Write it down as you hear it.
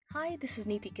Hi, this is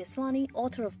Neeti Keswani,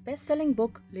 author of best-selling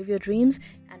book Live Your Dreams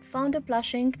and founder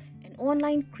Plushing, an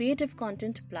online creative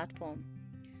content platform.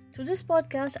 Through this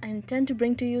podcast, I intend to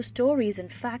bring to you stories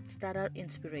and facts that are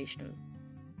inspirational.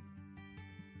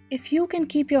 If you can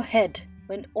keep your head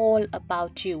when all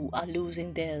about you are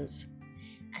losing theirs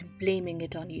and blaming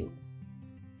it on you.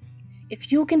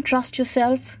 If you can trust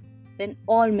yourself when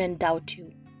all men doubt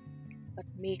you, but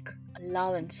make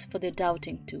allowance for their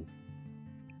doubting too.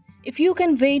 If you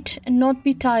can wait and not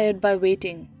be tired by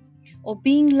waiting, or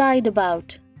being lied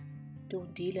about,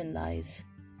 don't deal in lies,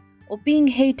 or being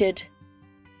hated,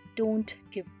 don't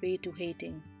give way to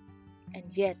hating, and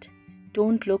yet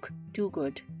don't look too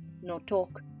good, nor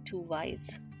talk too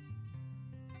wise.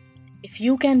 If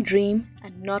you can dream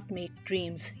and not make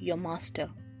dreams your master,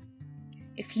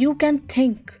 if you can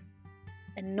think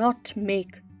and not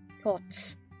make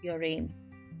thoughts your aim,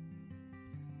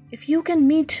 if you can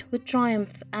meet with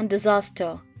triumph and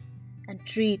disaster and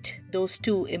treat those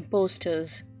two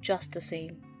impostors just the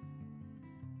same,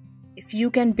 if you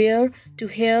can bear to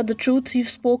hear the truth you've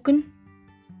spoken,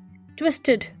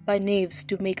 twisted by knaves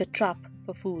to make a trap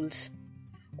for fools,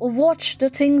 or watch the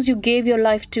things you gave your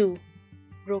life to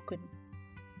broken,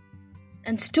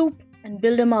 and stoop and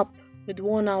build them up with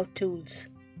worn-out tools.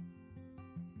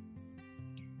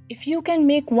 If you can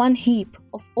make one heap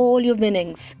of all your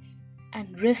winnings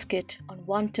and risk it on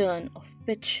one turn of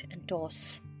pitch and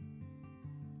toss,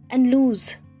 and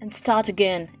lose and start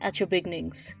again at your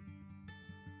beginnings,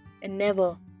 and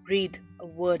never breathe a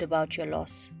word about your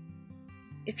loss.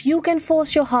 If you can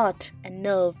force your heart and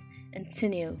nerve and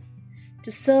sinew to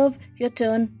serve your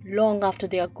turn long after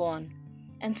they are gone,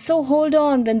 and so hold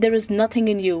on when there is nothing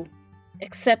in you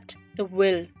except the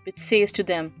will which says to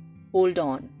them, hold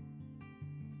on.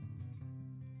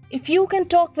 If you can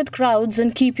talk with crowds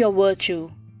and keep your virtue,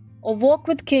 or walk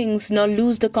with kings nor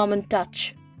lose the common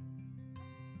touch,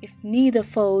 if neither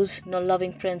foes nor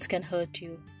loving friends can hurt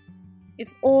you,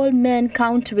 if all men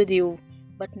count with you,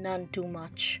 but none too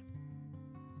much,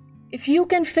 if you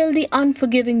can fill the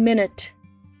unforgiving minute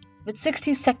with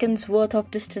 60 seconds worth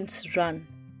of distance run,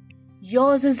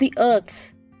 yours is the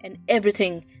earth and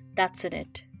everything that's in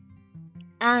it.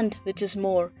 And, which is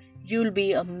more, you'll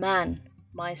be a man,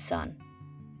 my son.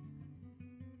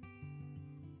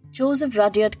 Joseph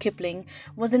Rudyard Kipling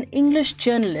was an English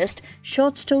journalist,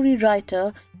 short story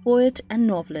writer, poet and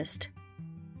novelist.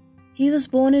 He was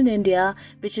born in India,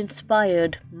 which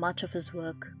inspired much of his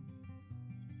work.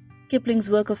 Kipling's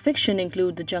work of fiction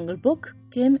include The Jungle Book,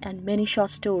 Kim, and many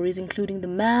short stories including The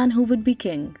Man Who Would Be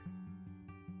King.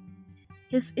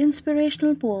 His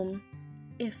inspirational poem,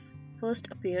 If, first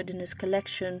appeared in his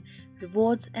collection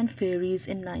Rewards and Fairies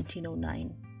in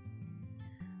 1909.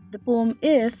 The poem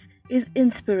If is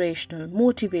inspirational,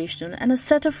 motivational, and a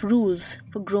set of rules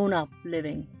for grown-up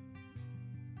living.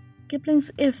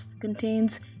 Kipling's If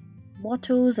contains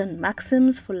mottos and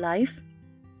maxims for life,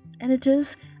 and it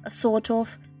is a sort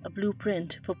of a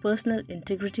blueprint for personal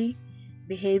integrity,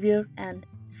 behavior, and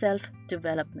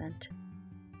self-development.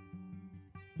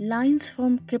 Lines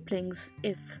from Kipling's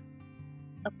If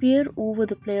appear over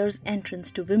the player's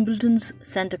entrance to Wimbledon's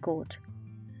centre court,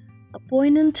 a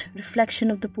poignant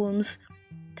reflection of the poem's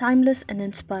timeless and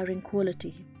inspiring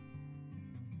quality.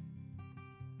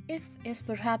 If is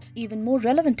perhaps even more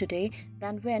relevant today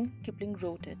than when Kipling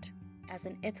wrote it, as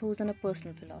an ethos and a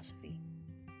personal philosophy.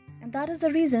 And that is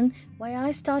the reason why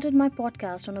I started my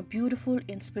podcast on a beautiful,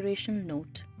 inspirational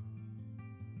note.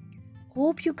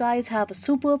 Hope you guys have a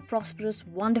super prosperous,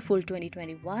 wonderful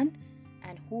 2021,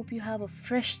 and hope you have a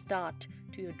fresh start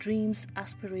to your dreams,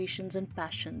 aspirations, and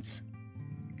passions.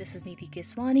 This is Neeti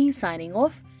Keswani signing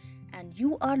off, and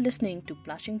you are listening to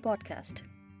Plushing Podcast.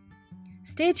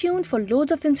 Stay tuned for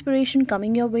loads of inspiration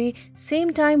coming your way,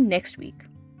 same time next week.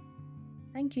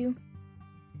 Thank you.